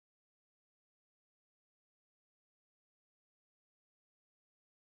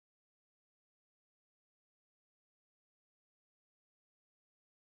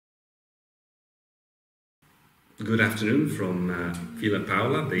Good afternoon from Villa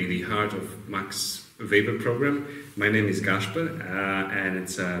Paula, the heart of Max Weber program. My name is Gasper, and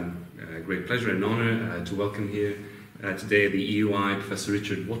it's a great pleasure and honor to welcome here today the EUI Professor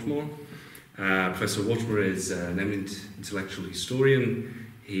Richard Whatmore. Professor Whatmore is an eminent intellectual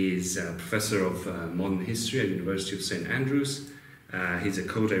historian. He's a professor of modern history at the University of St. Andrews. He's a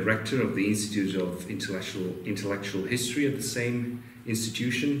co-director of the Institute of Intellectual History at the same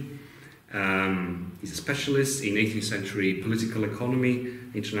institution. He's a specialist in 18th century political economy,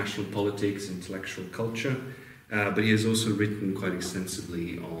 international politics, intellectual culture, but he has also written quite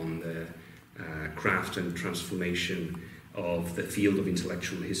extensively on the craft and transformation of the field of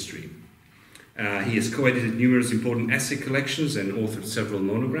intellectual history. He has co-edited numerous important essay collections and authored several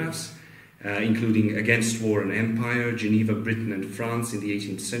monographs, including Against War and Empire, Geneva, Britain and France in the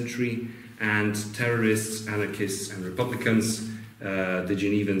 18th century, and Terrorists, Anarchists and Republicans, the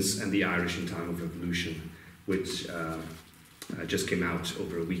Genevans and the Irish in Time of Revolution, which just came out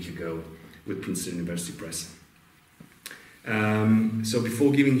over a week ago with Princeton University Press. So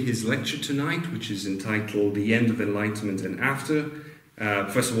before giving his lecture tonight, which is entitled The End of Enlightenment and After,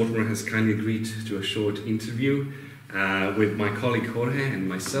 Professor Whatmore has kindly agreed to a short interview with my colleague Jorge and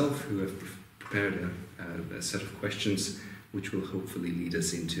myself, who have prepared a set of questions which will hopefully lead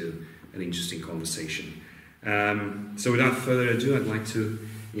us into an interesting conversation. So without further ado, I'd like to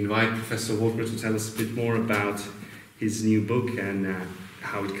invite Professor Whatmore to tell us a bit more about his new book and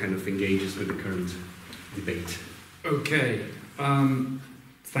how it kind of engages with the current debate. Okay,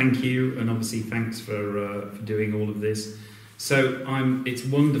 thank you, and obviously thanks for doing all of this. So it's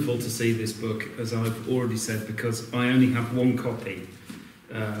wonderful to see this book, as I've already said, because I only have one copy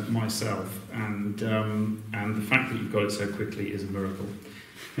myself, and the fact that you've got it so quickly is a miracle.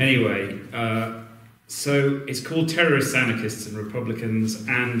 Anyway, so it's called Terrorists, Anarchists and Republicans,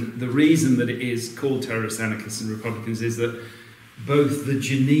 and the reason that it is called Terrorists, Anarchists and Republicans is that both the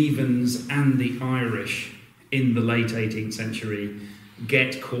Genevans and the Irish in the late 18th century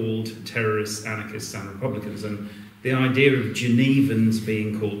get called Terrorists, Anarchists and Republicans, and the idea of Genevans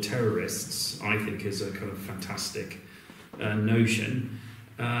being called terrorists, I think, is a kind of fantastic notion,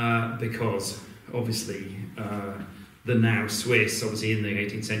 because obviously the now Swiss, obviously in the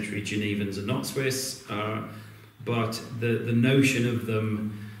 18th century, Genevans are not Swiss, but the notion of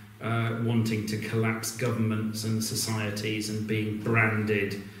them wanting to collapse governments and societies and being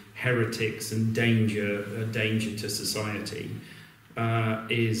branded heretics and a danger to society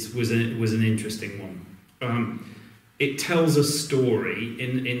was an interesting one. It tells a story.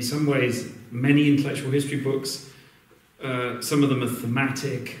 In some ways, many intellectual history books, some of them are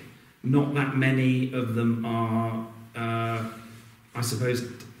thematic, not that many of them are I suppose,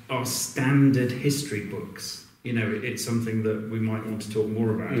 are standard history books. You know, it's something that we might want to talk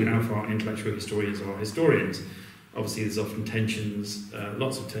more about, how far intellectual historians are historians. Obviously, there's often tensions,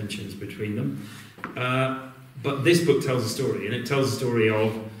 lots of tensions between them. But this book tells a story, and it tells a story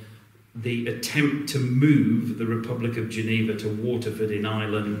of the attempt to move the Republic of Geneva to Waterford in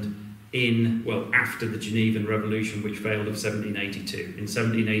Ireland after the Genevan Revolution, which failed of 1782. In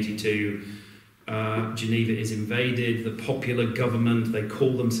 1782, Geneva is invaded, the popular government, they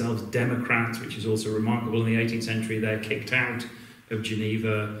call themselves Democrats, which is also remarkable in the 18th century. They're kicked out of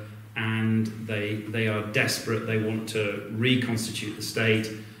Geneva and they are desperate, they want to reconstitute the state,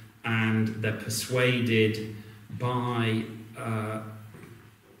 and they're persuaded by the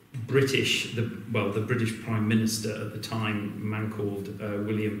British Prime Minister at the time, a man called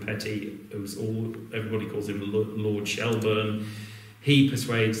William Petty, everybody calls him Lord Shelburne. He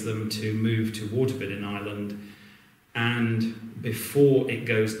persuades them to move to Waterford in Ireland, and before it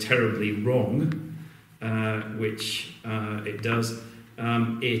goes terribly wrong, which it does, a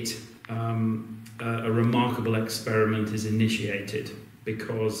remarkable experiment is initiated,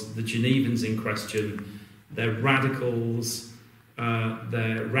 because the Genevans in question, they're radicals,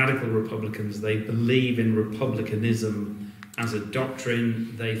 they're radical Republicans, they believe in republicanism as a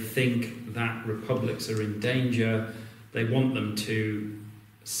doctrine, they think that republics are in danger. They want them to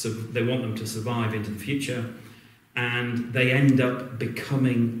survive into the future, and they end up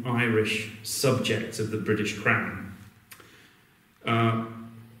becoming Irish subjects of the British Crown.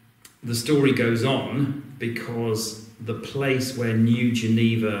 The story goes on because the place where New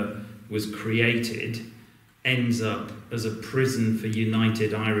Geneva was created ends up as a prison for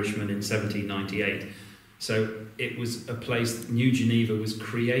United Irishmen in 1798. So it was a place, New Geneva was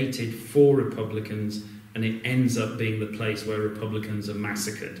created for Republicans, and it ends up being the place where Republicans are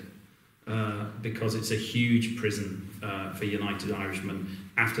massacred because it's a huge prison for United Irishmen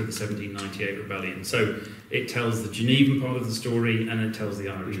after the 1798 rebellion. So it tells the Genevan part of the story and it tells the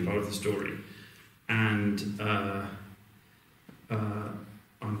Irish part of the story. and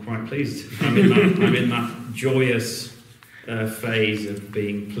I'm quite pleased. I'm in that joyous phase of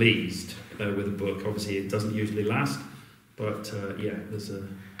being pleased with a book. Obviously, it doesn't usually last, but there's a.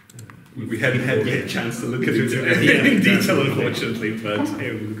 We hadn't had a chance to look at it in detail, unfortunately, but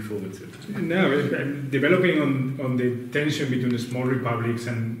we look forward to it. No, developing on the tension between the small republics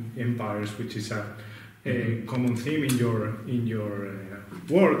and empires, which is a common theme in your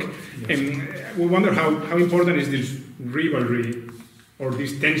work, yes. And we wonder how important is this rivalry or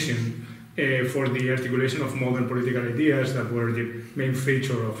this tension for the articulation of modern political ideas that were the main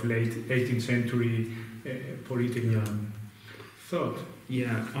feature of late 18th century political thought.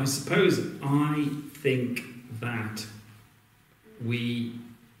 Yeah, I think that we,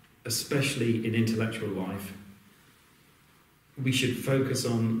 especially in intellectual life, we should focus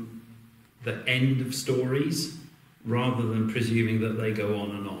on the end of stories rather than presuming that they go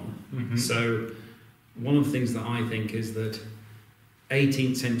on and on. Mm-hmm. So one of the things that I think is that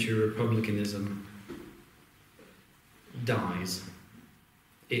 18th century republicanism dies.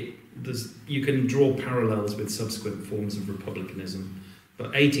 You can draw parallels with subsequent forms of republicanism,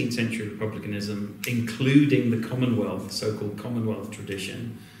 but 18th century republicanism, including the Commonwealth, so-called Commonwealth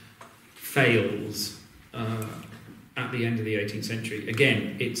tradition, fails at the end of the 18th century.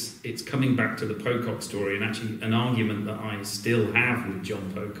 Again, it's coming back to the Pocock story, and actually an argument that I still have with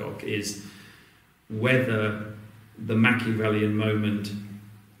John Pocock is whether the Machiavellian moment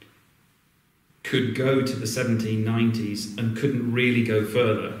could go to the 1790s and couldn't really go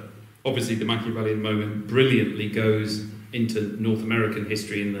further. Obviously, the Machiavellian moment brilliantly goes into North American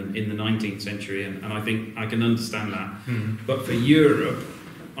history in the 19th century, and I think I can understand that. Mm. But for Europe,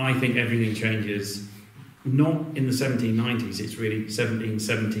 I think everything changes not in the 1790s, it's really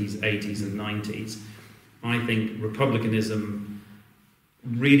 1770s, 80s and 90s. I think republicanism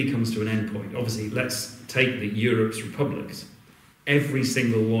really comes to an end point. Obviously, let's take the Europe's republics. Every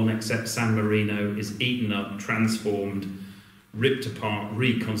single one except San Marino is eaten up, transformed, ripped apart,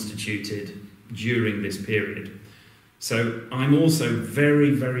 reconstituted during this period. So I'm also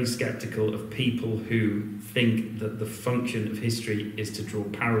very, very sceptical of people who think that the function of history is to draw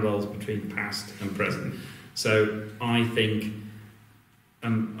parallels between past and present. So I think,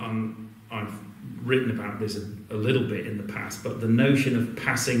 I've written about this a little bit in the past, but the notion of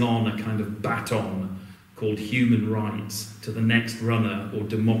passing on a kind of baton called human rights to the next runner, or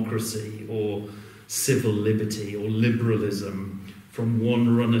democracy, or civil liberty, or liberalism, from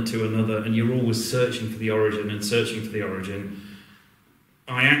one runner to another, and you're always searching for the origin,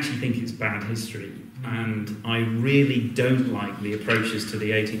 I actually think it's bad history. And I really don't like the approaches to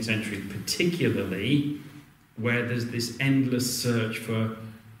the 18th century, particularly where there's this endless search for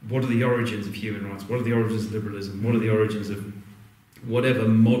what are the origins of human rights, what are the origins of liberalism, what are the origins of whatever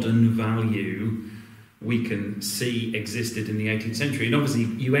modern value we can see existed in the 18th century. And obviously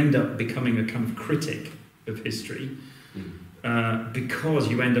you end up becoming a kind of critic of history, because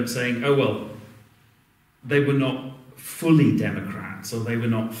you end up saying, oh well, they were not fully Democrats, or they were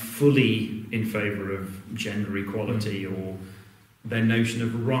not fully in favour of gender equality, or their notion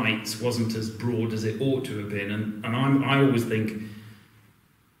of rights wasn't as broad as it ought to have been. And I always think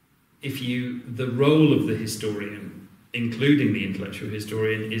the role of the historian, including the intellectual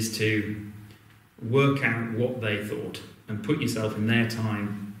historian, is to work out what they thought and put yourself in their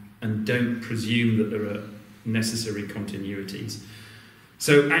time, and don't presume that there are necessary continuities.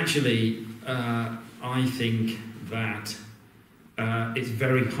 So actually, I think that it's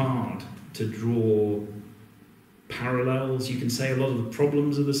very hard to draw parallels. You can say a lot of the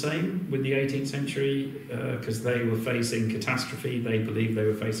problems are the same with the 18th century, because they were facing catastrophe. They believed they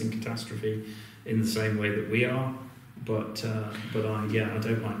were facing catastrophe in the same way that we are. But I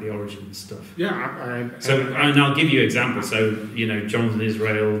don't like the origin stuff. Yeah. And I'll give you examples. So, Jonathan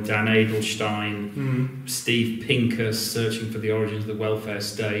Israel, Dan Edelstein, Steve Pincus, searching for the origins of the welfare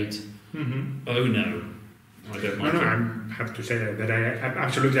state. Mm-hmm. Oh no, I don't like it. I have to say that I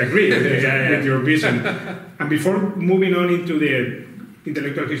absolutely agree with your vision. And before moving on into the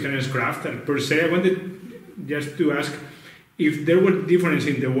intellectual historian's craft per se, I wanted just to ask if there were difference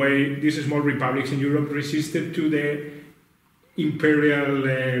in the way these small republics in Europe resisted to the imperial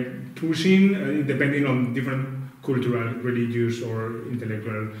pushing, depending on different cultural, religious, or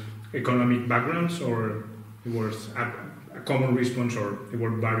intellectual, economic backgrounds, or it was a common response, or there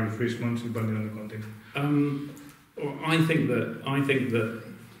were various responses depending on the context. I think that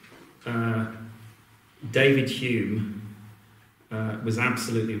David Hume was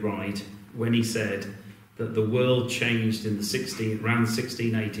absolutely right when he said that the world changed in around the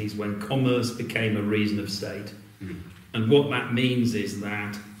 1680s when commerce became a reason of state. Mm. And what that means is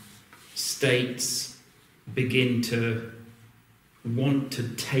that states begin to want to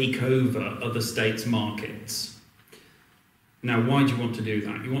take over other states' markets. Now, why do you want to do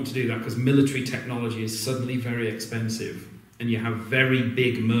that? You want to do that because military technology is suddenly very expensive, and you have very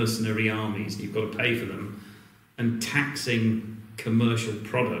big mercenary armies, and you've got to pay for them. And taxing commercial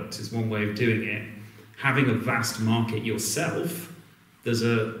products is one way of doing it. Having a vast market yourself, there's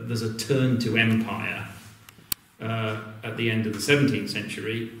a turn to empire at the end of the 17th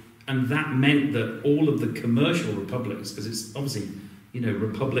century, and that meant that all of the commercial republics, because it's obviously,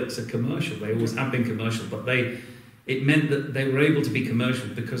 republics are commercial, they always have been commercial, but it meant that they were able to be commercial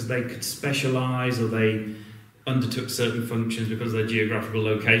because they could specialise, or they undertook certain functions because of their geographical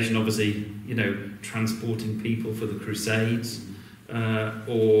location, obviously, transporting people for the Crusades,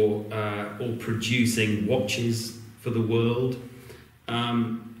 or producing watches for the world,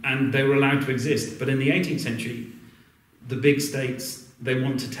 and they were allowed to exist. But in the 18th century, the big states, they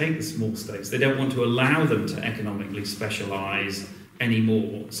want to take the small states. They don't want to allow them to economically specialise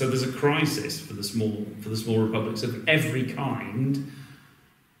anymore. So there's a crisis for the small republics of every kind,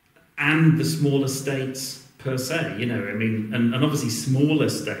 and the smaller states per se. And obviously smaller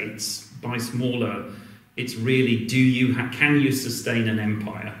states, by smaller, it's really, can you sustain an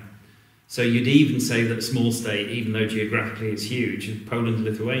empire? So you'd even say that a small state, even though geographically it's huge, is Poland and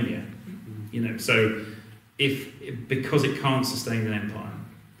Lithuania. So because it can't sustain an empire.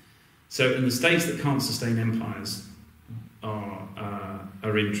 So, and the states that can't sustain empires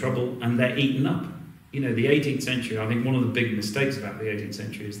are in trouble, and they're eaten up. The 18th century, I think one of the big mistakes about the 18th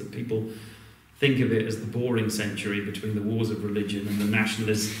century is that people think of it as the boring century between the wars of religion and the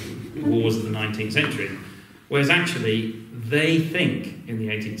nationalist wars of the 19th century. Whereas actually, they think in the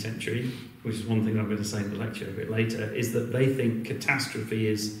 18th century, which is one thing I'm going to say in the lecture a bit later, is that they think catastrophe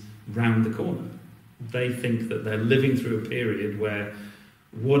is round the corner. They think that they're living through a period where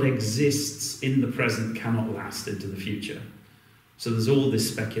what exists in the present cannot last into the future. So there's all this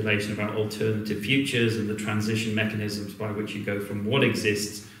speculation about alternative futures and the transition mechanisms by which you go from what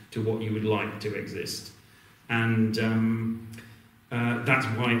exists to what you would like to exist. And that's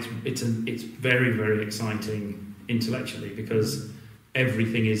why it's very, very exciting intellectually, because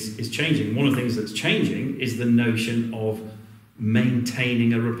everything is changing. One of the things that's changing is the notion of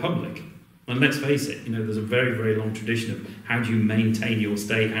maintaining a republic. And let's face it, there's a very, very long tradition of how do you maintain your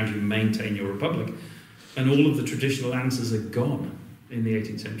state, how do you maintain your republic? And all of the traditional answers are gone in the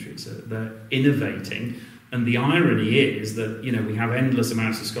 18th century. So they're innovating. And the irony is that, we have endless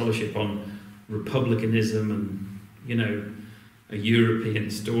amounts of scholarship on republicanism and, a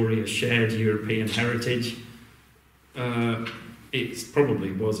European story, a shared European heritage. It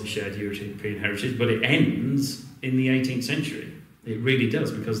probably was a shared European heritage, but it ends in the 18th century. It really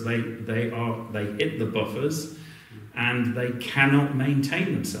does, because they hit the buffers and they cannot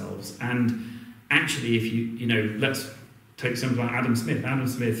maintain themselves. And actually, if let's take something like Adam Smith. Adam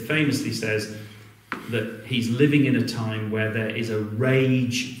Smith famously says that he's living in a time where there is a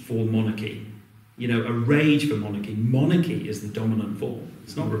rage for monarchy. A rage for monarchy. Monarchy is the dominant form.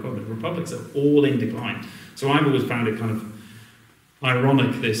 It's not republic. Republics are all in decline. So I've always found it kind of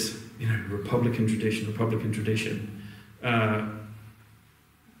ironic, this, Republican tradition. And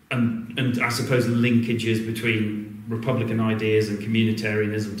I suppose linkages between Republican ideas and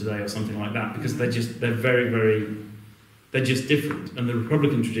communitarianism today or something like that, because they're just different. And the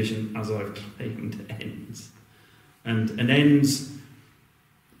Republican tradition, as I've claimed, ends. And ends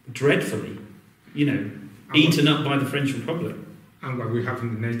dreadfully, eaten up by the French Republic. And what we have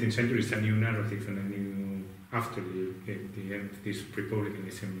in the 19th century is a new narrative and a new, after the end of this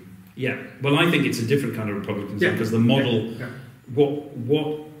republicanism. Yeah, well, I think it's a different kind of republicanism, because the model,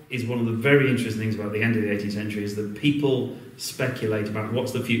 what is one of the very interesting things about the end of the 18th century is that people speculate about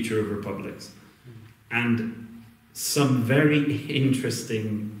what's the future of republics. And some very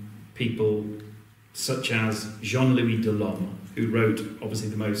interesting people, such as Jean-Louis Delhomme, who wrote, obviously,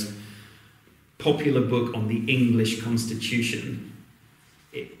 the most popular book on the English Constitution,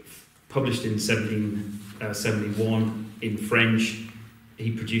 published in 1771 in French.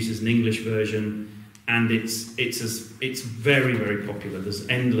 He produces an English version, and it's very, very popular. There's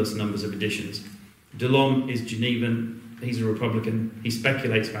endless numbers of editions. Delhomme is Genevan. He's a Republican. He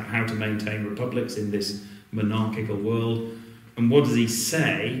speculates about how to maintain republics in this monarchical world. And what does he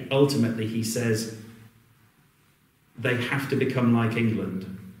say? Ultimately, he says they have to become like England.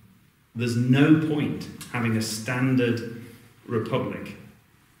 There's no point having a standard republic.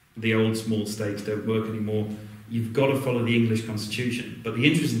 The old small states don't work anymore. You've got to follow the English Constitution. But the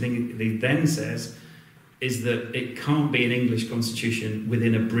interesting thing he then says is that it can't be an English Constitution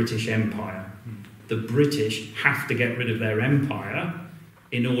within a British Empire. The British have to get rid of their empire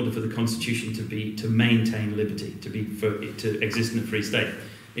in order for the constitution to maintain liberty, to exist in a free state.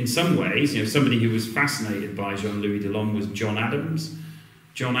 In some ways, somebody who was fascinated by Jean-Louis Delhomme was John Adams.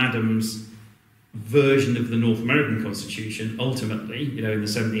 John Adams' version of the North American Constitution, ultimately, in the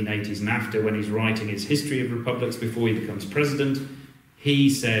 1780s and after, when he's writing his History of Republics before he becomes president, he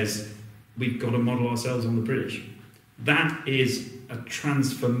says, we've got to model ourselves on the British. That is a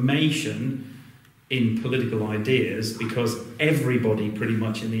transformation in political ideas, because everybody pretty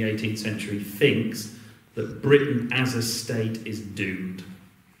much in the 18th century thinks that Britain as a state is doomed.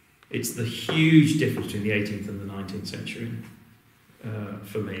 It's the huge difference between the 18th and the 19th century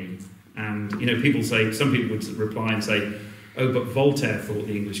for me. And people say, some people would reply and say, oh, but Voltaire thought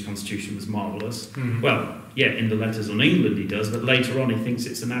the English constitution was marvellous. Mm-hmm. Well, yeah, in the Letters on England he does, but later on he thinks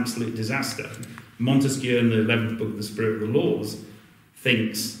it's an absolute disaster. Montesquieu in the 11th book of the Spirit of the Laws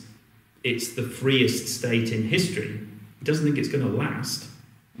thinks it's the freest state in history. He doesn't think it's going to last.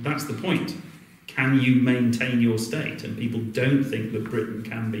 That's the point. Can you maintain your state? And people don't think that Britain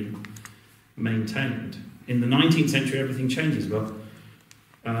can be maintained. In the 19th century, everything changes. Well,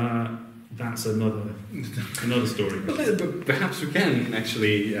 that's another story. But perhaps we can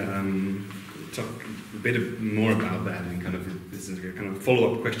actually talk a bit more about that, and this is a kind of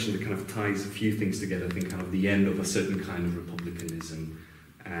follow-up question that kind of ties a few things together. I think kind of the end of a certain kind of republicanism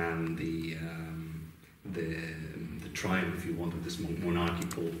and the triumph, if you want, of this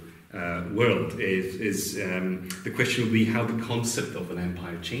monarchical world is the question will be how the concept of an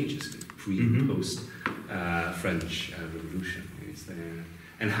empire changes pre and post French Revolution. Is there,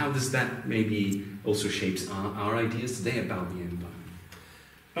 and how does that maybe also shapes our ideas today about the empire?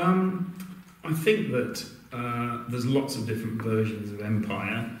 I think that there's lots of different versions of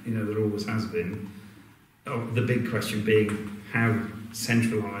empire. There always has been. The big question being, how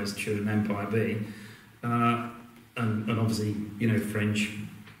centralised should an empire be? And obviously, French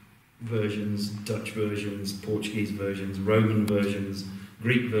versions, Dutch versions, Portuguese versions, Roman versions,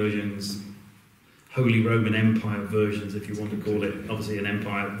 Greek versions, Holy Roman Empire versions, if you want to call it. Obviously, an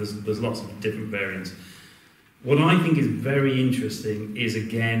empire, there's lots of different variants. What I think is very interesting is,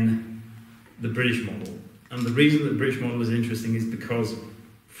 again, the British model. And the reason that the British model is interesting is because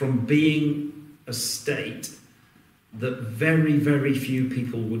from being a state that very, very few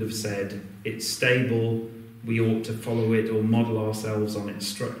people would have said it's stable, we ought to follow it or model ourselves on its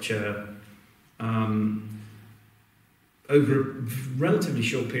structure, over a relatively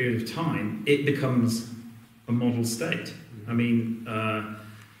short period of time, it becomes a model state. I mean,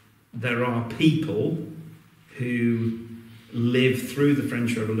 there are people who live through the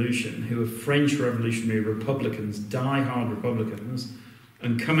French Revolution, who are French revolutionary Republicans, die-hard Republicans,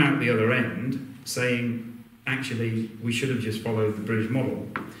 and come out the other end saying, actually, we should have just followed the British model.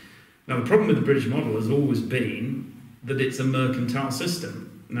 Now, the problem with the British model has always been that it's a mercantile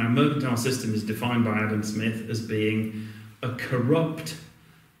system. Now, a mercantile system is defined by Adam Smith as being a corrupt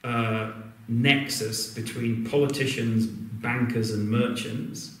nexus between politicians, bankers, and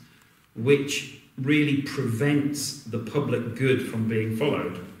merchants, which really prevents the public good from being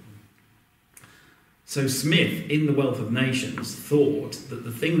followed. So Smith, in The Wealth of Nations, thought that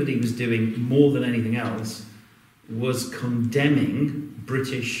the thing that he was doing more than anything else was condemning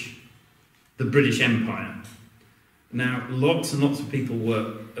the British Empire. Now, lots and lots of people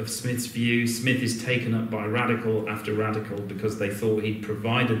were of Smith's view. Smith is taken up by radical after radical because they thought he'd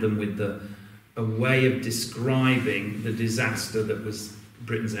provided them with a way of describing the disaster that was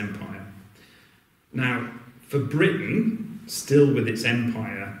Britain's empire. Now, for Britain, still with its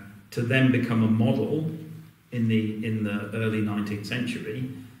empire, to then become a model in the early 19th century,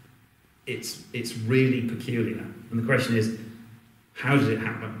 it's really peculiar. And the question is, how did it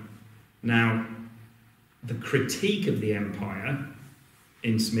happen? Now, the critique of the empire,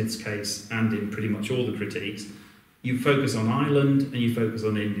 in Smith's case and in pretty much all the critiques, you focus on Ireland and you focus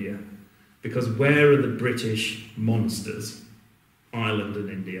on India. Because where are the British monsters? Ireland and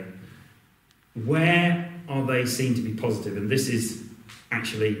India. Where are they seen to be positive? And this is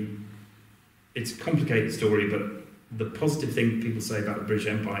actually, it's a complicated story, but the positive thing people say about the British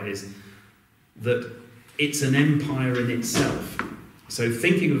Empire is that it's an empire in itself. So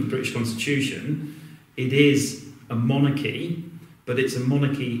thinking of the British Constitution, it is a monarchy, but it's a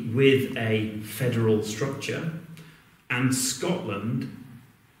monarchy with a federal structure, and Scotland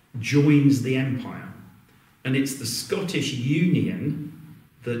joins the empire. And it's the Scottish Union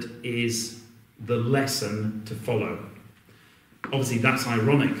that is the lesson to follow. Obviously, that's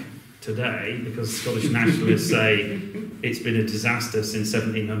ironic today because Scottish nationalists say it's been a disaster since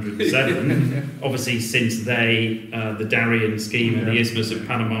 1707. Obviously, since the Darien scheme and the Isthmus of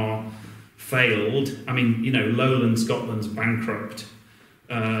Panama failed. I mean, lowland Scotland's bankrupt.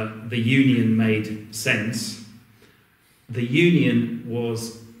 the Union made sense. The Union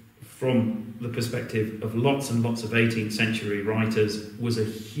was, from the perspective of lots and lots of 18th century writers, was a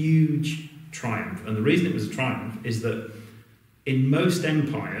huge triumph. And the reason it was a triumph is that in most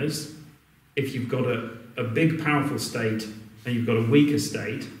empires, if you've got a big powerful state and you've got a weaker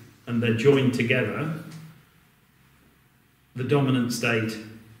state and they're joined together, the dominant state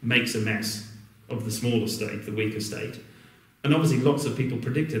makes a mess of the smaller state, the weaker state. And obviously lots of people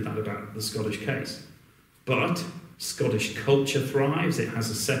predicted that about the Scottish case. But Scottish culture thrives, it has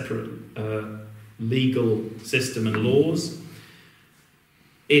a separate legal system and laws.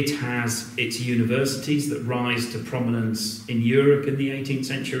 It has its universities that rise to prominence in Europe in the 18th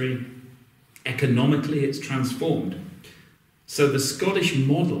century. Economically, it's transformed. So the Scottish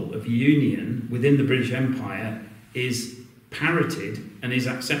model of union within the British Empire is parroted and is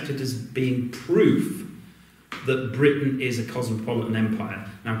accepted as being proof that Britain is a cosmopolitan empire.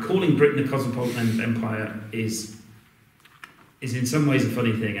 Now, calling Britain a cosmopolitan empire is in some ways a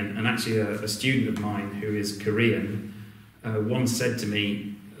funny thing, and actually a student of mine who is Korean once said to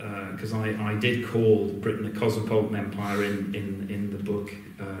me, because I did call Britain a cosmopolitan empire in the book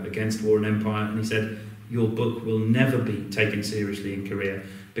Against War and Empire, and he said, your book will never be taken seriously in Korea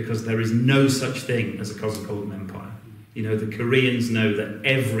because there is no such thing as a cosmopolitan empire. You know, the Koreans know that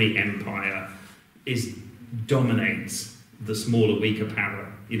every empire dominates the smaller, weaker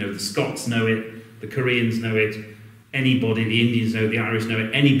power. You know, the Scots know it, the Koreans know it, anybody, the Indians know it, the Irish know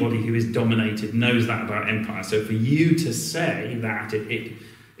it, anybody who is dominated knows that about empire. So for you to say that,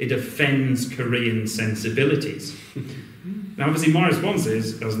 it offends Korean sensibilities. Now, obviously, my response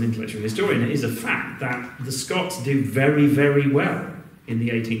is, as an intellectual historian, it is a fact that the Scots do very, very well in the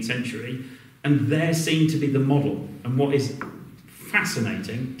 18th century, and they're seen to be the model. And what is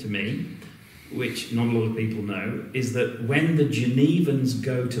fascinating to me, which not a lot of people know, is that when the Genevans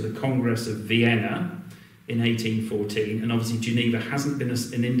go to the Congress of Vienna in 1814, and obviously Geneva hasn't been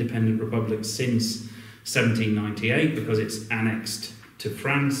an independent republic since 1798 because it's annexed to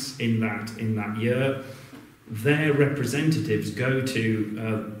France in that year, their representatives go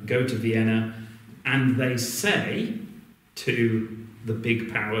to Vienna and they say to the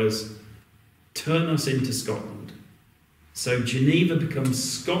big powers, turn us into Scotland. So Geneva becomes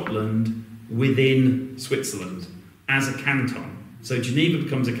Scotland within Switzerland as a canton. So Geneva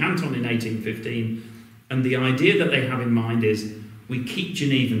becomes a canton in 1815, and the idea that they have in mind is we keep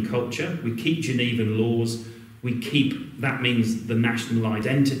Genevan culture, we keep Genevan laws, that means the national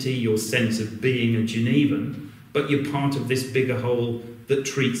identity, your sense of being a Genevan, but you're part of this bigger whole that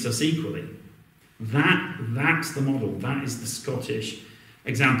treats us equally. That's the model, that is the Scottish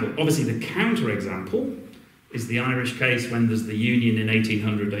example. Obviously the counter-example is the Irish case when there's the Union in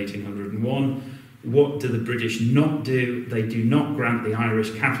 1800, 1801. What do the British not do? They do not grant the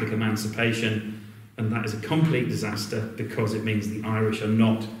Irish Catholic emancipation, and that is a complete disaster because it means the Irish are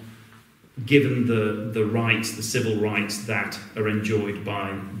not given the rights, the civil rights that are enjoyed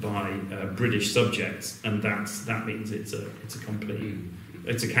by British subjects, and that means it's a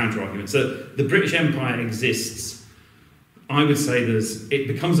counter argument. So the British Empire exists. I would say it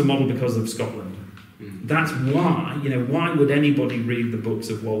becomes a model because of Scotland. That's why, why would anybody read the books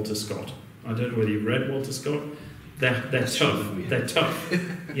of Walter Scott? I don't know whether you've read Walter Scott. They're tough. They're tough.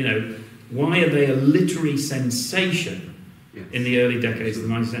 Why are they a literary sensation in the early decades of the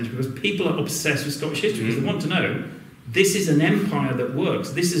 19th century? Because people are obsessed with Scottish history because they want to know this is an empire that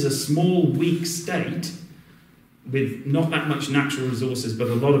works. This is a small, weak state with not that much natural resources, but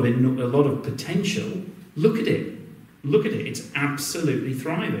a lot of potential. Look at it. It's absolutely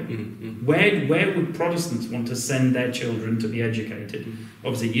thriving. Where would Protestants want to send their children to be educated?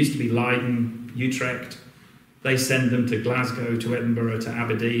 Obviously, it used to be Leiden, Utrecht. They send them to Glasgow, to Edinburgh, to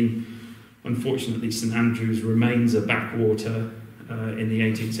Aberdeen. Unfortunately, St Andrews remains a backwater in the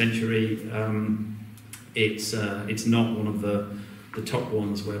 18th century. It's not one of the top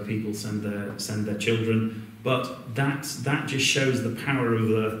ones where people send their children. But that just shows the power of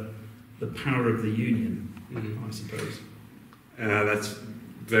the Union. I suppose. That's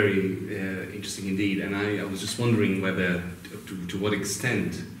very interesting indeed, and I was just wondering whether, to what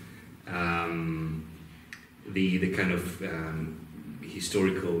extent, the kind of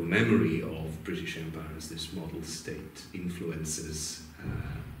historical memory of British Empire as this model state influences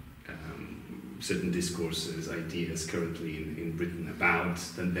certain discourses, ideas currently in Britain about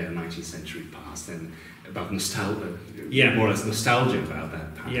their 19th century past and about nostalgia, more or less nostalgia about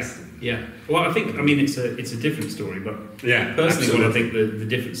that past. Yeah. Well, I mean, it's a different story, but personally, absolutely. what I think the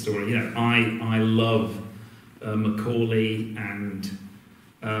different story, I love Macaulay and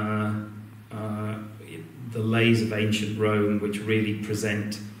the Lays of Ancient Rome, which really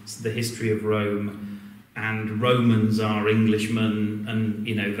present the history of Rome, and Romans are Englishmen, and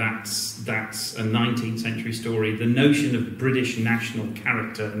that's a 19th century story. The notion of British national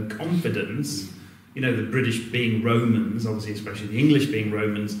character and confidence, the British being Romans, obviously especially the English being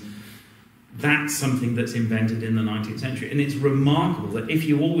Romans, that's something that's invented in the 19th century. And it's remarkable that if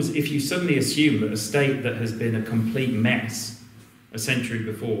you suddenly assume that a state that has been a complete mess a century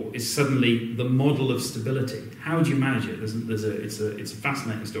before is suddenly the model of stability, how do you manage it? It's a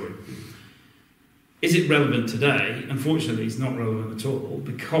fascinating story. Is it relevant today? Unfortunately, it's not relevant at all,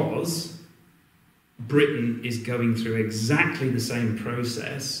 because Britain is going through exactly the same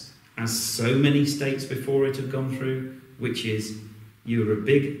process as so many states before it have gone through, which is you were a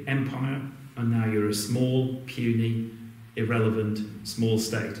big empire and now you're a small, puny, irrelevant, small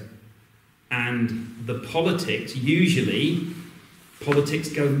state. And the politics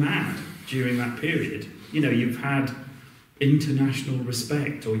go mad during that period. You've had international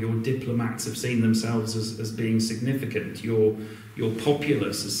respect, or your diplomats have seen themselves as being significant. Your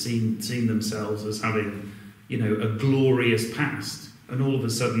populace has seen themselves as having, a glorious past. And all of a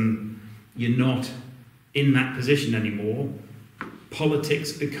sudden, you're not in that position anymore.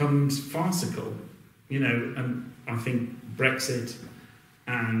 Politics becomes farcical, and I think Brexit,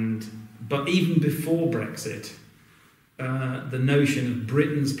 but even before Brexit, the notion of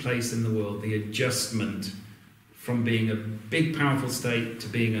Britain's place in the world, the adjustment from being a big, powerful state to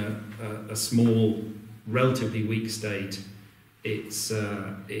being a small, relatively weak state, it's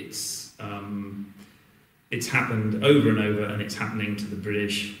happened over and over, and it's happening to the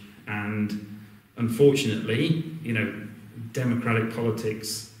British. And unfortunately, democratic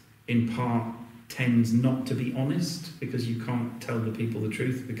politics in part tends not to be honest, because you can't tell the people the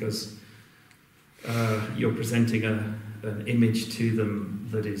truth, because you're presenting an image to them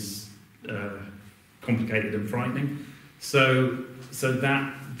that is complicated and frightening. So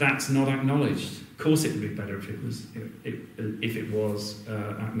that's not acknowledged. Of course, it would be better if it was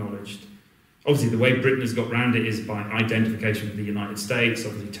acknowledged. Obviously, the way Britain has got round it is by identification with the United States.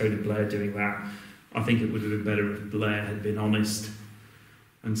 Obviously, Tony Blair doing that. I think it would have been better if Blair had been honest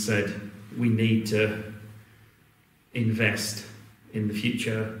and said, we need to invest in the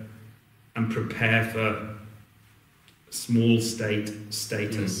future and prepare for small state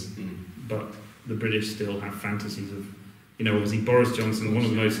status. But the British still have fantasies of, obviously Boris Johnson, one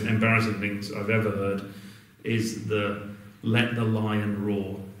of the most embarrassing things I've ever heard is the let the lion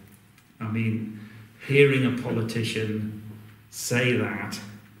roar. I mean, hearing a politician say that,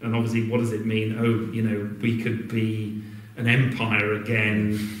 and obviously what does it mean? We could be an empire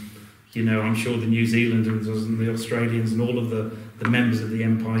again. I'm sure the New Zealanders and the Australians and all of the members of the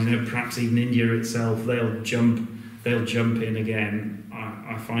empire, perhaps even India itself, they'll jump in again.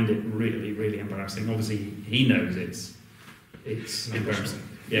 I find it really, really embarrassing. Obviously, he knows it's embarrassing.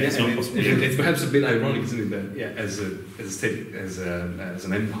 Yeah, it's not possible. It's perhaps a bit ironic, isn't it, that as a state, as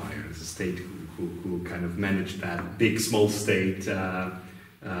an empire, as a state who kind of managed that big small state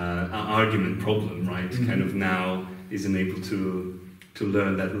argument problem, right? Kind of now isn't able to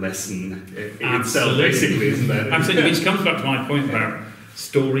learn that lesson itself, basically, isn't that? Absolutely, which comes back to my point about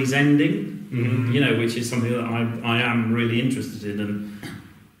stories ending. Which is something that I am really interested in, and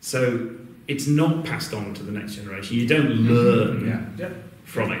so it's not passed on to the next generation. You don't learn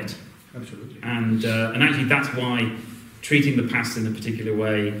from it. Absolutely. And actually, that's why treating the past in a particular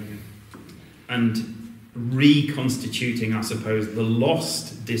way and reconstituting, I suppose, the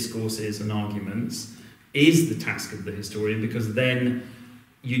lost discourses and arguments is the task of the historian, because then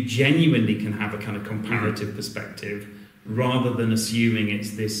you genuinely can have a kind of comparative perspective rather than assuming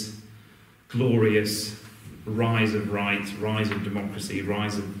it's this glorious rise of rights, rise of democracy,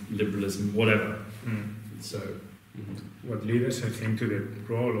 rise of liberalism, whatever. So, what leads us, I think, to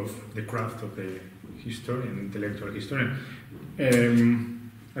the role of the craft of the historian, intellectual historian.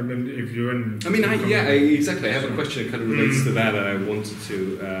 If you exactly. I have a question that kind of relates to that I wanted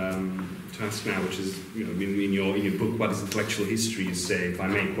to ask now, which is, in your book, What is Intellectual History? You say, if I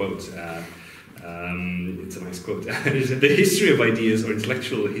may quote. It's a nice quote. The history of ideas, or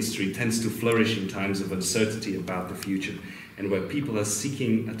intellectual history, tends to flourish in times of uncertainty about the future, and where people are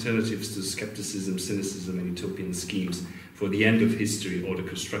seeking alternatives to skepticism, cynicism, and utopian schemes for the end of history or the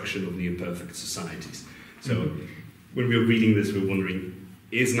construction of near perfect societies. So, when we were reading this, we were wondering,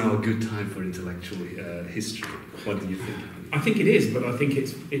 is now a good time for intellectual history? What do you think? I think it is, but I think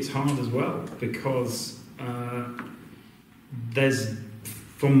it's hard as well, because there's,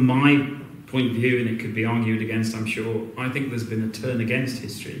 from my point of view, and it could be argued against, I'm sure, I think there's been a turn against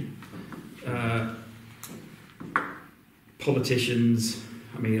history. Politicians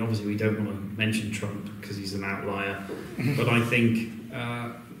I mean, obviously we don't want to mention Trump because he's an outlier, but I think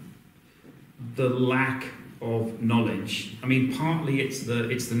the lack of knowledge. I mean, partly it's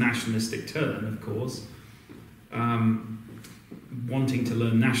the nationalistic turn, of course. Wanting to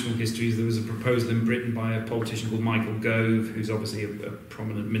learn national histories, there was a proposal in Britain by a politician called Michael Gove, who's obviously a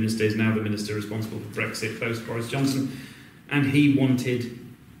prominent minister, is now the minister responsible for Brexit, close to Boris Johnson, and he wanted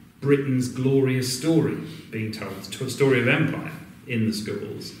Britain's glorious story being told, a story of empire in the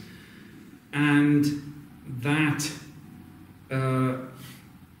schools. And that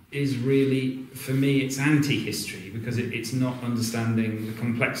is really, for me, it's anti-history, because it's not understanding the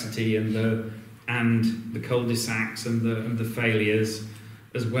complexity and the cul-de-sacs and the failures,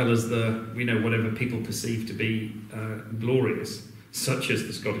 as well as the, whatever people perceive to be glorious, such as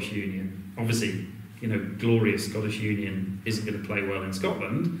the Scottish Union. Obviously, glorious Scottish Union isn't going to play well in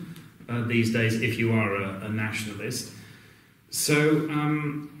Scotland these days if you are a nationalist. So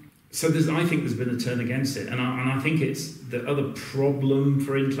I think there's been a turn against it, and I think it's the other problem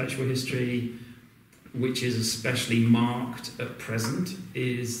for intellectual history, which is especially marked at present,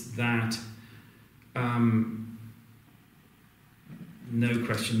 is that no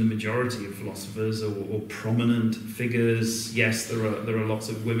question the majority of philosophers or prominent figures, yes, there are lots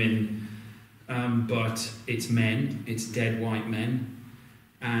of women, but it's men, it's dead white men,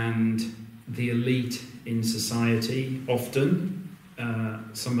 and the elite in society often,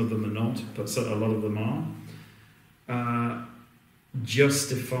 some of them are not, but a lot of them are,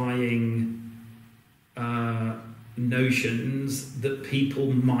 justifying notions that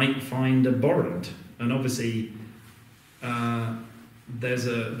people might find abhorrent. And obviously there's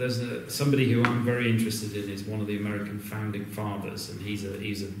somebody who I'm very interested in, is one of the American founding fathers, and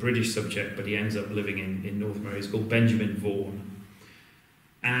he's a British subject, but he ends up living in North America. He's called Benjamin Vaughan,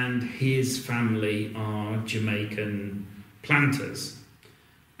 and his family are Jamaican planters.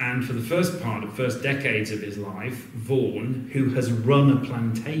 And for the first decades of his life, Vaughan, who has run a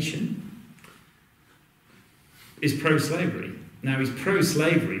plantation, is pro-slavery. Now, he's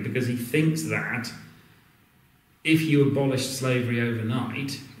pro-slavery because he thinks that if you abolish slavery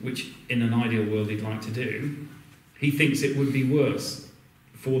overnight, which in an ideal world he'd like to do, he thinks it would be worse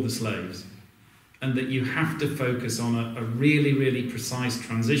for the slaves, and that you have to focus on a really, really precise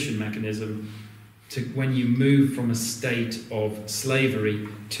transition mechanism to when you move from a state of slavery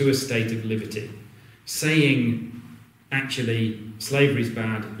to a state of liberty. Saying, actually, slavery's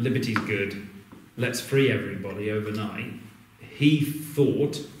bad, liberty's good, let's free everybody overnight, he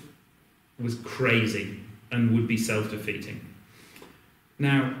thought was crazy and would be self-defeating.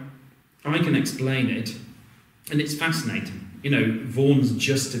 Now, I can explain it, and it's fascinating. Vaughan's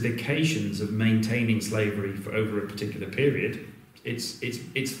justifications of maintaining slavery for over a particular period,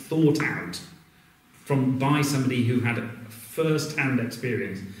 it's thought out by somebody who had a first-hand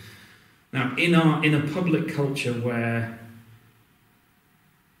experience. Now, in a public culture where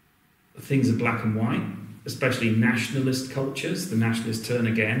things are black and white, especially nationalist cultures, the nationalists turn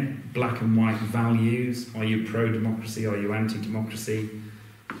again, black and white values, are you pro-democracy, are you anti-democracy?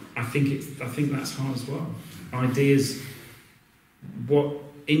 I think that's hard as well. Ideas, what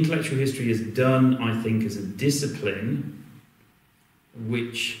intellectual history has done, I think, as a discipline,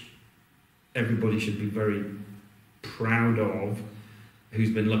 which everybody should be very proud of,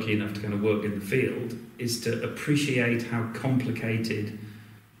 who's been lucky enough to kind of work in the field, is to appreciate how complicated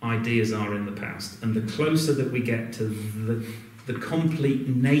ideas are in the past. And the closer that we get to the complete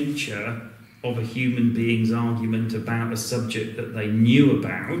nature of a human being's argument about a subject that they knew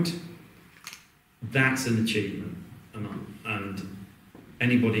about, that's an achievement. And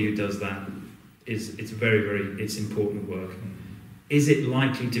anybody who does that, it's very, very, it's important work. Is it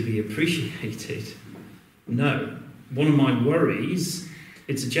likely to be appreciated? No. One of my worries,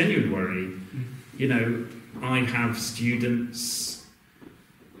 it's a genuine worry, I have students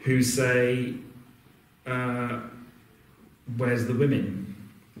who say, where's the women?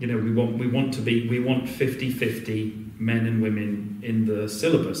 We want 50-50 men and women in the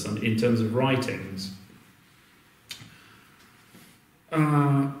syllabus and in terms of writings.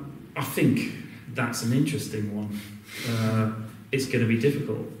 I think that's an interesting one. It's going to be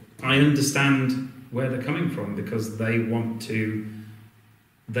difficult. I understand where they're coming from, because they want to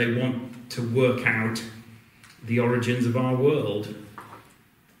work out the origins of our world.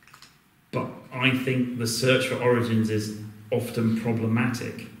 But I think the search for origins is often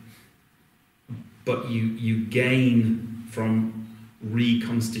problematic. But you gain from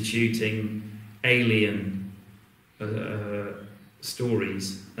reconstituting alien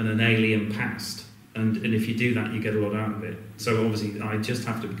stories and an alien past. And if you do that, you get a lot out of it. So obviously, I just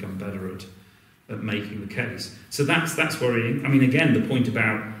have to become better at making the case. So that's worrying. I mean, again, the point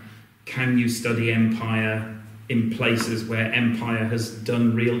about can you study empire in places where empire has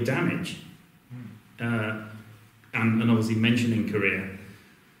done real damage? And obviously mentioning Korea.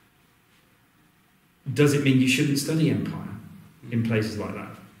 Does it mean you shouldn't study empire in places like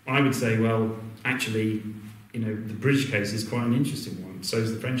that? I would say, well, actually, the British case is quite an interesting one. So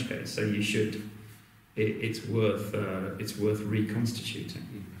is the French case. So you should. It's worth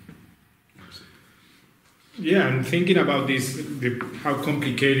reconstituting. Yeah, and thinking about this, how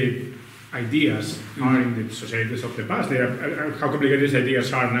complicated ideas are in the societies of the past. How complicated these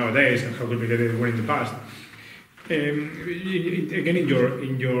ideas are nowadays, and how complicated they were in the past. Again, in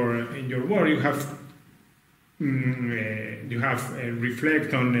your work, you have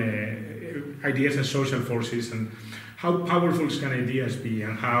reflect on ideas as social forces and how powerful can ideas be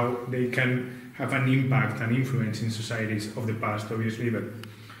and how they can have an impact and influence in societies of the past, obviously, but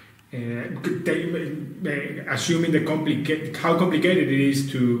assuming how complicated it is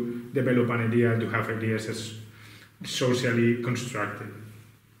to develop an idea, to have ideas as socially constructed.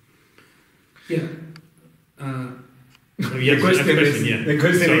 Yeah. The question is the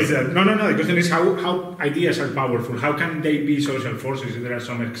question is how ideas are powerful. How can they be social forces? There are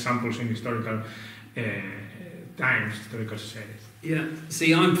some examples in historical times, historical societies. Yeah.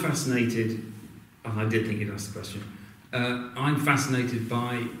 See, I'm fascinated. Oh, I did think you'd ask the question. I'm fascinated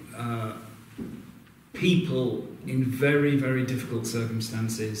by people in very, very difficult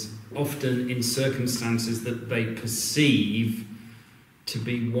circumstances, often in circumstances that they perceive to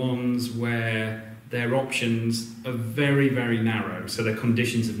be ones where their options are very, very narrow, so they're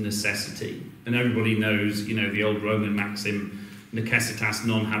conditions of necessity. And everybody knows, the old Roman maxim, necessitas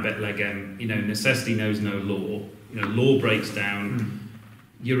non habet legem, necessity knows no law. Law breaks down.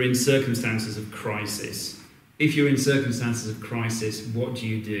 You're in circumstances of crisis. If you're in circumstances of crisis, what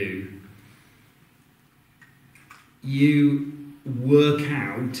do? You work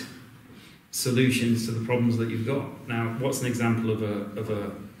out solutions to the problems that you've got. Now, what's an example of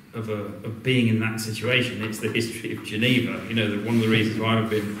being in that situation? It's the history of Geneva. One of the reasons why I've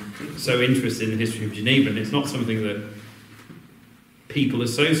been so interested in the history of Geneva, and it's not something that people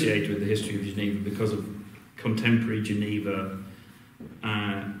associate with the history of Geneva because of contemporary Geneva,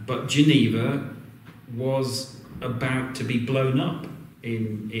 but Geneva was about to be blown up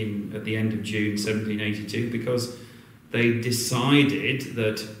at the end of June 1782 because they decided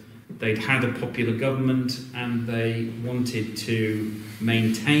that they'd had a popular government and they wanted to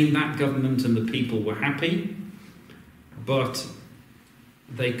maintain that government and the people were happy, but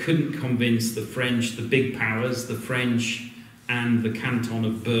they couldn't convince the French, the big powers, the French and the canton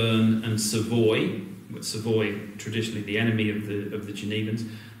of Bern and Savoy, with Savoy traditionally the enemy of the Genevans,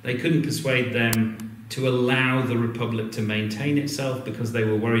 they couldn't persuade them to allow the Republic to maintain itself because they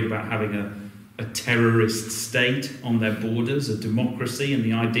were worried about having a terrorist state on their borders, a democracy, and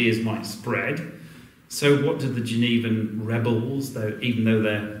the ideas might spread. So what did the Genevan rebels, even though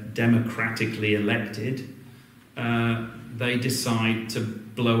they're democratically elected, they decide to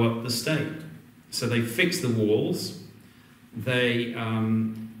blow up the state. So they fix the walls, they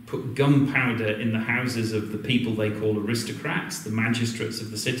put gunpowder in the houses of the people they call aristocrats, the magistrates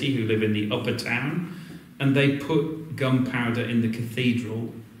of the city who live in the upper town, and they put gunpowder in the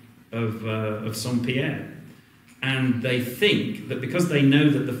cathedral of Saint-Pierre. And they think that because they know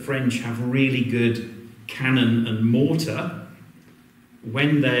that the French have really good cannon and mortar,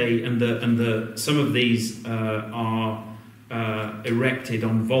 when they some of these are erected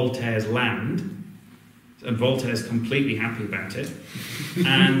on Voltaire's land, and Voltaire's completely happy about it,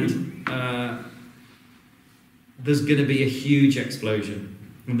 and there's going to be a huge explosion.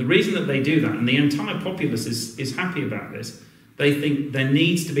 And the reason that they do that, and the entire populace is happy about this, they think there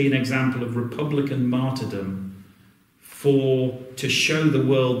needs to be an example of republican martyrdom to show the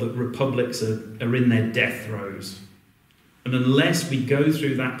world that republics are in their death throes. And unless we go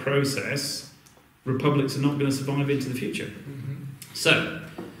through that process, republics are not going to survive into the future. Mm-hmm. So,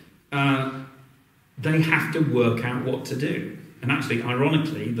 they have to work out what to do. And actually,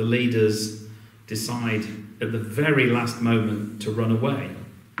 ironically, the leaders decide at the very last moment to run away.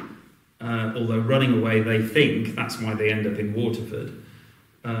 Although running away, they think, that's why they end up in Waterford,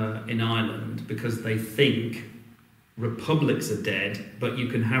 in Ireland, because they think republics are dead, but you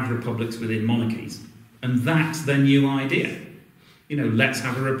can have republics within monarchies. And that's their new idea. Let's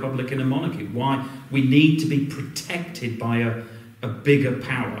have a republic and a monarchy. Why? We need to be protected by a bigger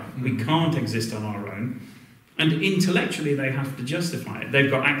power. We can't exist on our own. And intellectually, they have to justify it. They've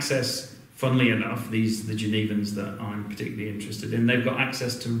got access, funnily enough, the Genevans that I'm particularly interested in, they've got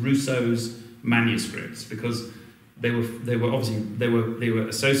access to Rousseau's manuscripts because They were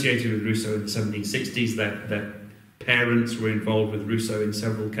associated with Rousseau in the 1760s. Their parents were involved with Rousseau in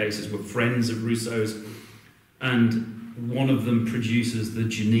several cases, were friends of Rousseau's, and one of them produces the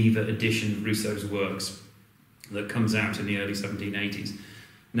Geneva edition of Rousseau's works that comes out in the early 1780s.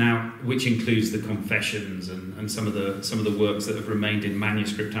 Now, which includes the Confessions and some of the works that have remained in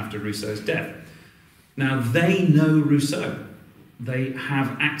manuscript after Rousseau's death. Now, they know Rousseau. They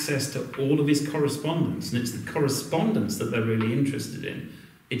have access to all of his correspondence, and it's the correspondence that they're really interested in.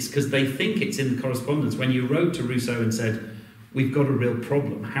 It's because they think it's in the correspondence. When you wrote to Rousseau and said, we've got a real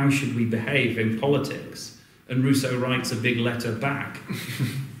problem, how should we behave in politics? And Rousseau writes a big letter back.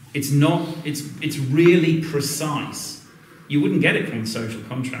 It's really precise. You wouldn't get it from the Social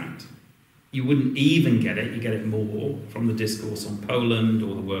Contract. You wouldn't even get it, you get it more from the Discourse on Poland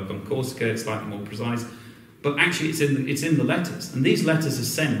or the work on Corsica. It's slightly more precise. But actually it's in the letters. And these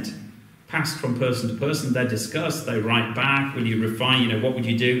letters are passed from person to person. They're discussed, they write back. Will you refine, what would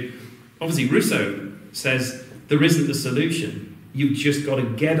you do? Obviously Rousseau says there isn't a solution. You've just got to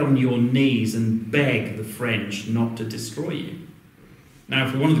get on your knees and beg the French not to destroy you. Now,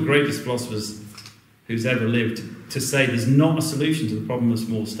 for one of the greatest philosophers who's ever lived to say there's not a solution to the problem of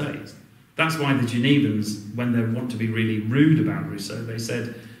small states. That's why the Genevans, when they want to be really rude about Rousseau, they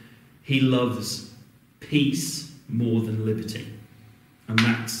said he loves peace more than liberty. And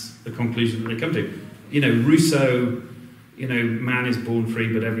that's the conclusion that they come to. Rousseau, man is born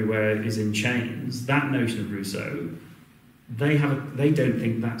free but everywhere is in chains. That notion of Rousseau, they don't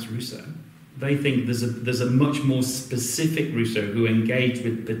think that's Rousseau. They think there's a much more specific Rousseau who engaged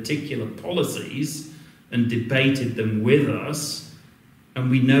with particular policies and debated them with us,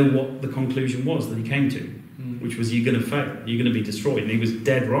 and we know what the conclusion was that he came to, which was you're going to fail, you're going to be destroyed. And he was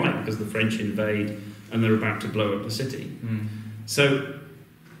dead right, because the French invade and they're about to blow up the city. So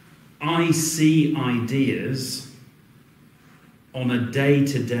I see ideas on a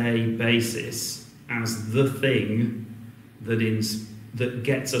day-to-day basis as the thing that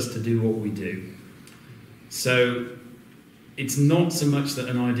gets us to do what we do. So it's not so much that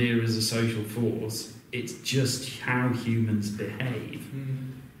an idea is a social force, it's just how humans behave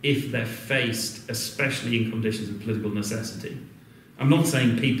if they're faced, especially in conditions of political necessity. I'm not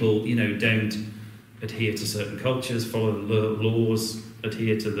saying people, don't adhere to certain cultures, follow the laws,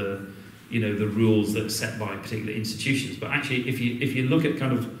 adhere to the rules that are set by particular institutions. But actually, if you look at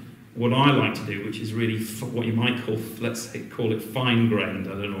kind of what I like to do, which is really what you might call it fine-grained.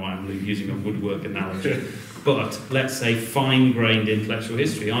 I don't know why I'm using a woodwork analogy, but let's say fine-grained intellectual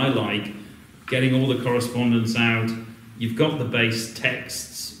history. I like getting all the correspondence out. You've got the base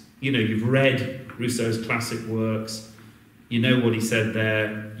texts. You've read Rousseau's classic works. You know what he said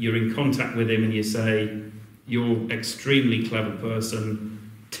there. You're in contact with him and you say, you're an extremely clever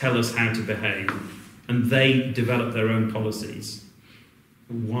person. Tell us how to behave. And they develop their own policies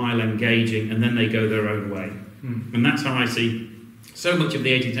while engaging, and then they go their own way. And that's how I see so much of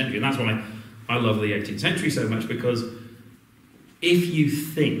the 18th century. And that's why I love the 18th century so much, because if you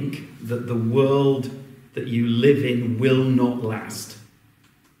think that the world that you live in will not last,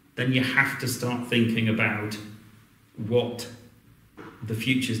 then you have to start thinking about what the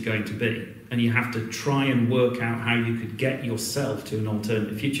future is going to be. And you have to try and work out how you could get yourself to an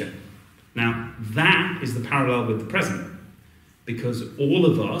alternative future. Now, that is the parallel with the present. Because all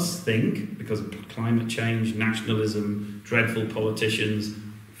of us think, because of climate change, nationalism, dreadful politicians,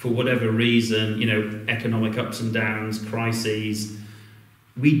 for whatever reason, economic ups and downs, crises,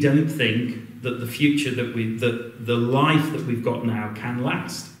 we don't think that the future that the life that we've got now can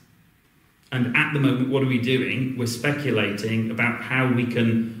last. And at the moment, what are we doing? We're speculating about how we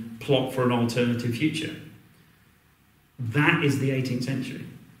can plot for an alternative future. That is the 18th century,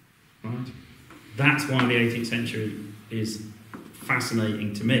 right? That's why the 18th century is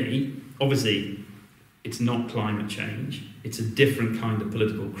fascinating to me. Obviously, it's not climate change. It's a different kind of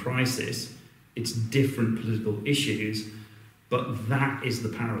political crisis. It's different political issues, but that is the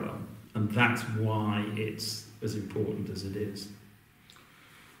parallel, and that's why it's as important as it is.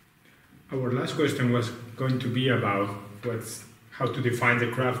 Our last question was going to be about how to define the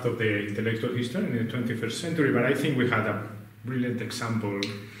craft of the intellectual historian in the 21st century, but I think we had a brilliant example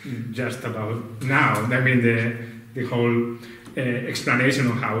just about now. I mean, the whole explanation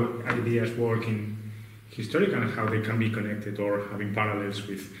of how ideas work in history and how they can be connected or having parallels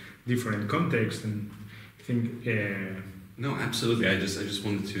with different contexts. And I think no, absolutely. I just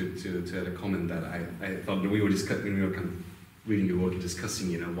wanted to add a comment that I thought when we were kind of reading your work and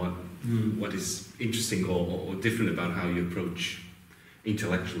discussing, what is interesting or different about how you approach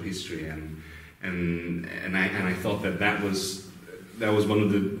intellectual history, and I thought that was one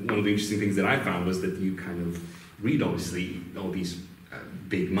of the interesting things that I found, was that read obviously all these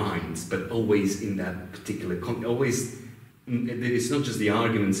big minds, but always in that particular it's not just the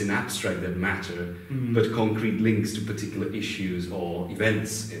arguments in abstract that matter, but concrete links to particular issues or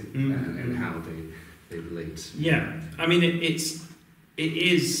events and how they relate. Yeah, I mean it's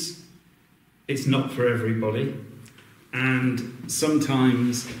not for everybody, and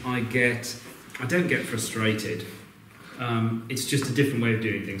sometimes I don't get frustrated. It's just a different way of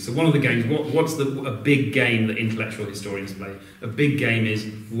doing things. So one of the games, what's a big game that intellectual historians play? A big game is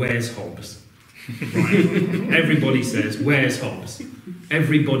where's Hobbes? Right? Everybody says, where's Hobbes?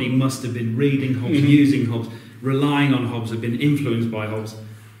 Everybody must have been reading Hobbes, using Hobbes, relying on Hobbes, have been influenced by Hobbes.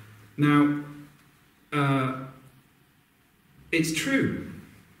 Now, it's true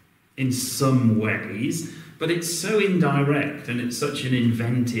in some ways, but it's so indirect and it's such an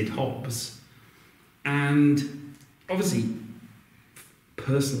invented Hobbes. And obviously,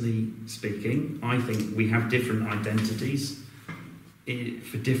 personally speaking, I think we have different identities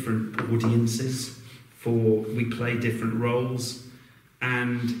for different audiences, we play different roles,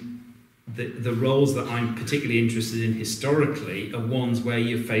 and the roles that I'm particularly interested in historically are ones where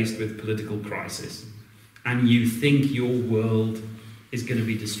you're faced with political crisis and you think your world is going to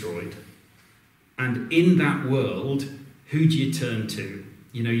be destroyed. And in that world, who do you turn to?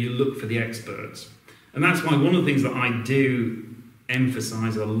 You look for the experts. And that's why one of the things that I do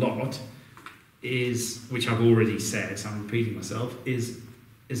emphasise a lot is, which I've already said, so I'm repeating myself, is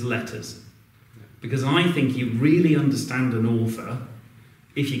letters. Because I think you really understand an author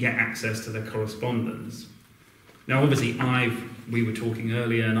if you get access to their correspondence. Now, obviously, we were talking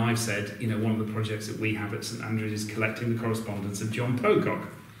earlier, and I've said, one of the projects that we have at St Andrews is collecting the correspondence of John Pocock.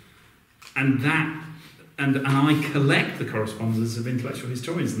 And I collect the correspondence of intellectual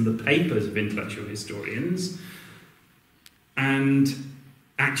historians and the papers of intellectual historians. And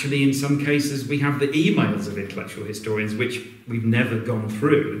actually, in some cases, we have the emails of intellectual historians, which we've never gone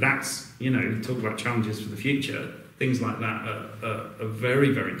through. That's, talk about challenges for the future. Things like that are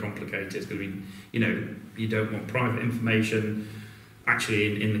very, very complicated. It's going to be, you don't want private information.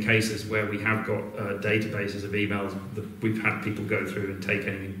 Actually, in the cases where we have got databases of emails, we've had people go through and take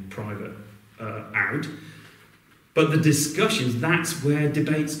anything private out. But the discussions, that's where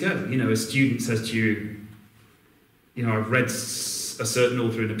debates go. A student says to you, I've read a certain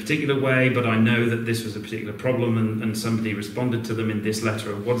author in a particular way, but I know that this was a particular problem, and somebody responded to them in this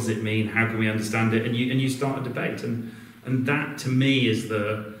letter. What does it mean? How can we understand it? And you start a debate, and that to me is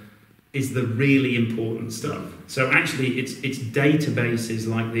the really important stuff. So actually, it's databases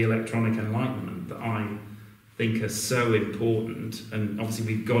like the Electronic Enlightenment that I think are so important, and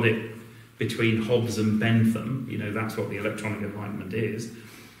obviously we've got it between Hobbes and Bentham. That's what the Electronic Enlightenment is.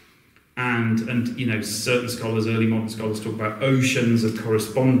 And certain scholars, early modern scholars, talk about oceans of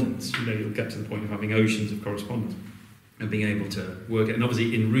correspondence. You'll get to the point of having oceans of correspondence and being able to work it. And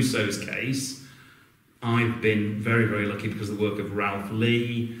obviously, in Rousseau's case, I've been very, very lucky because of the work of Ralph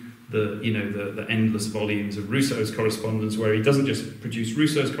Lee, the endless volumes of Rousseau's correspondence, where he doesn't just produce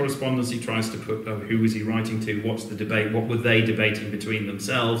Rousseau's correspondence, he tries to put who was he writing to, what's the debate, what were they debating between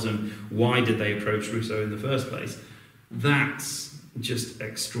themselves, and why did they approach Rousseau in the first place. That's just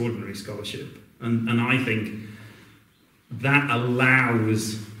extraordinary scholarship, and I think that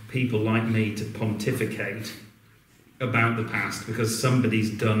allows people like me to pontificate about the past, because somebody's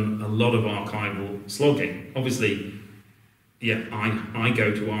done a lot of archival slogging. Obviously, I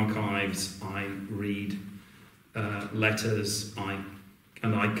go to archives, I read letters,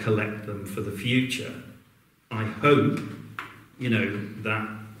 and I collect them for the future. I hope, that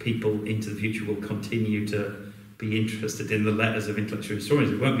people into the future will continue to be interested in the letters of intellectual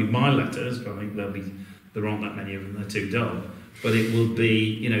historians. It won't be my letters, but I think there aren't that many of them, they're too dull. But it will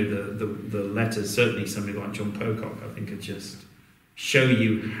be, the letters, certainly somebody like John Pocock, I think, could just show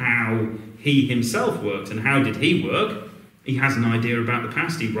you how he himself worked. And how did he work? He has an idea about the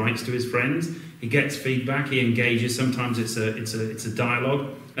past, he writes to his friends, he gets feedback, he engages, sometimes it's a dialogue,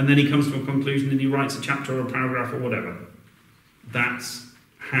 and then he comes to a conclusion and he writes a chapter or a paragraph or whatever. That's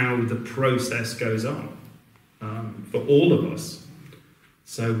how the process goes on. For all of us.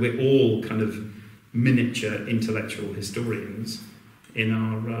 So we're all kind of miniature intellectual historians in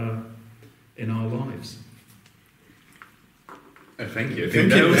our lives. Thank you. I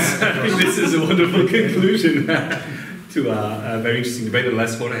think this is a wonderful conclusion to a very interesting debate.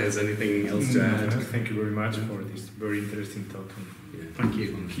 Unless Jorge has anything else to add. Thank you very much for this very interesting talk. Thank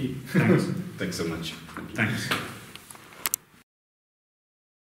you. Thanks. Thanks so much. Thanks.